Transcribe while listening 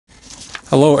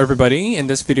Hello everybody, in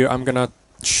this video I'm gonna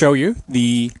show you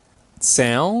the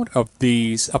sound of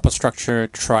these upper structure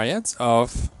triads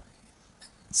of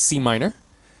C minor.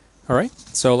 Alright,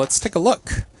 so let's take a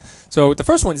look. So the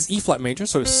first one is E flat major,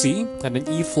 so C, and then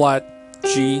E flat,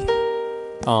 G,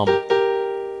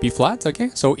 B flat, okay?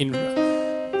 So E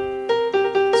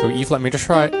flat major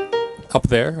triad up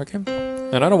there, okay?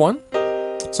 Another one.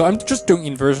 So I'm just doing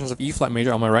inversions of E flat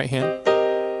major on my right hand.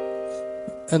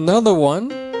 Another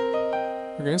one.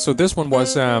 Okay, so this one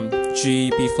was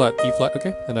G, B flat, E flat,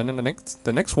 okay, and then the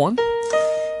next one,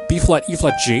 B flat, E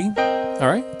flat, G. All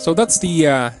right, so that's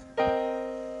the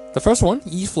first one,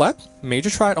 E flat major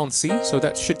triad on C. So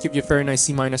that should give you a very nice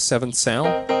C minor 7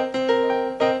 sound,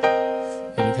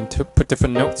 and you can put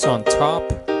different notes on top.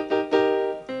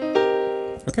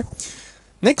 Okay,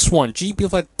 next one, G, B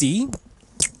flat, D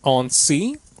on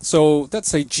C. So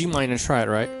that's a G minor triad,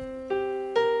 right?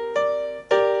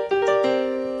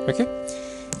 Okay.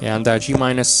 And G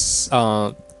minus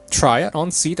triad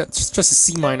on C, that's just a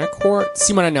C minor chord,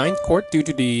 C minor 9th chord due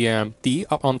to the D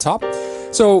up on top.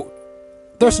 So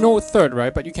there's no third,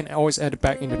 right? But you can always add it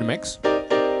back into the mix.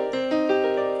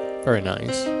 Very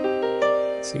nice.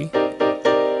 See?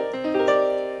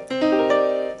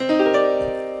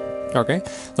 Okay,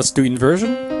 let's do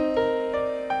inversion.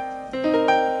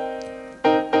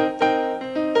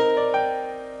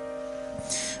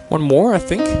 One more, I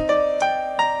think.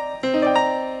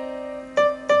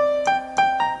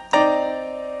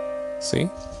 See?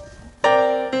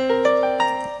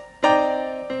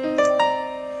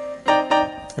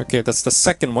 Okay, that's the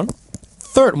second one.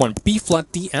 Third one, B flat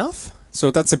D F.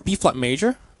 So that's a B flat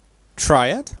major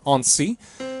triad on C.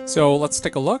 So let's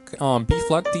take a look. B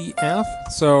flat D F.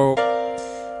 So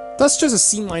that's just a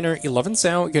C minor 11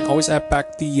 sound. You can always add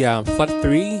back the flat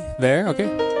 3 there. Okay,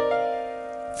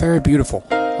 very beautiful.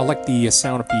 I like the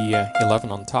sound of the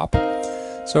 11 on top.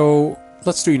 So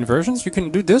let's do inversions. You can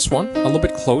do this one a little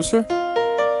bit closer.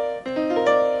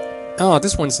 Oh,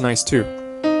 this one's nice too.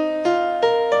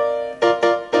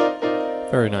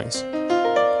 Very nice.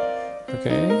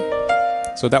 Okay.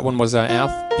 So that one was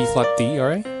F, B flat D,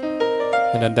 alright?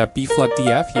 And then that B flat D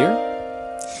F here.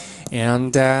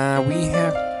 And we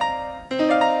have...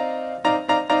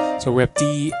 So we have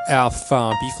D, F,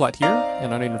 B flat here.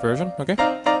 Another inversion, okay?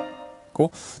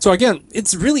 Cool. So again,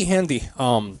 it's really handy.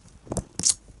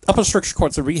 Upper structure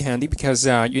chords are really handy because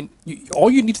all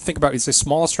you need to think about is a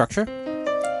smaller structure,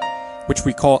 which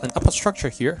we call an upper structure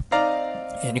here,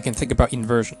 and you can think about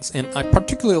inversions. And I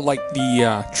particularly like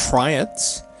the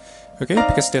triads, okay,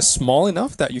 because they're small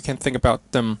enough that you can think about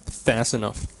them fast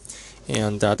enough,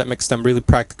 and that makes them really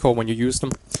practical when you use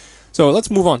them. So let's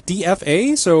move on. D, F,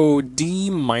 A, so D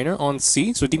minor on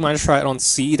C, so D minor triad on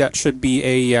C, that should be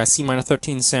a C minor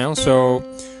 13 sound, so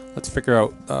let's figure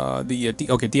out the D,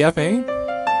 okay, D, F, A.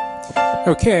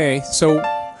 Okay, so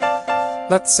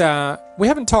let's, we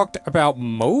haven't talked about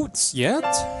modes yet,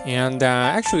 and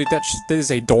actually this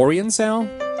is a Dorian sound,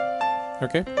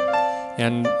 okay,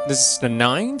 and this is the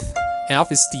 9th,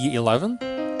 F is the 11,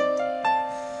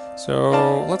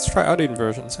 so let's try other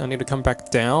inversions. I need to come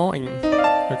back down, and,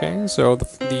 okay, so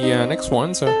the next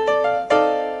one, so,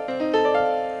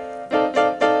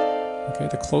 okay,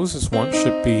 the closest one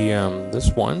should be this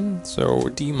one, so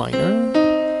D minor.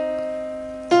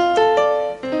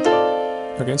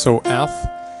 Okay, so F,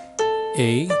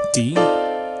 A, D,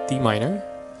 D minor,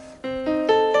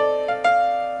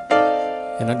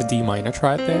 another D minor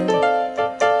triad there,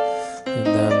 and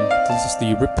then this is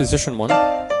the rip position one.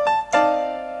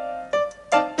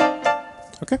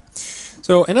 Okay,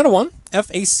 so another one, F,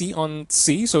 A, C on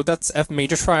C, so that's F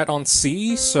major triad on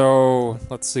C, so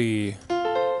let's see.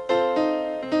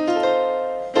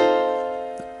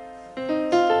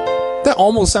 That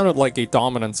almost sounded like a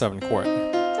dominant 7 chord.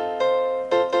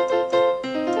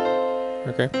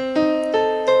 Okay.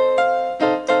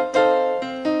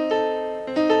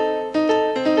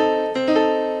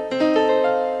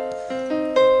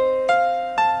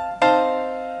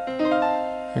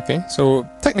 Okay, so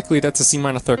technically that's a C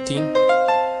minor 13.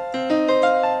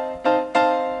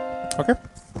 Okay.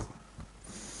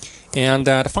 And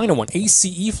the final one, A, C,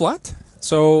 E flat.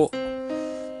 So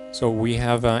we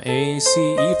have A,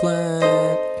 C, E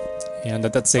flat, and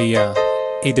that's a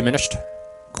diminished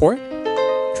chord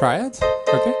triad.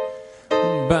 Okay.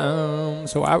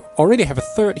 So I already have a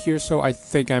third here, so I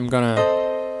think I'm gonna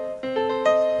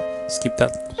skip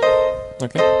that.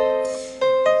 Okay.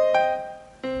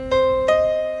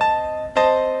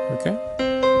 Okay.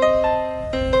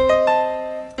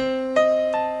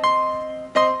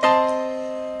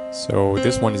 So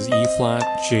this one is E flat,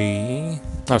 G.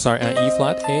 Oh, sorry, E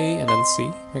flat, A, and then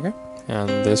C. Okay. And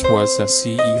this was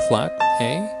C, E flat,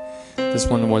 A. This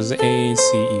one was A,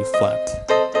 C, E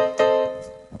flat.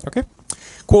 Okay,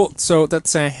 cool. So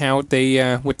that's how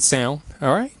they would sound.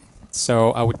 All right.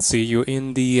 So I would see you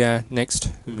in the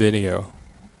next video.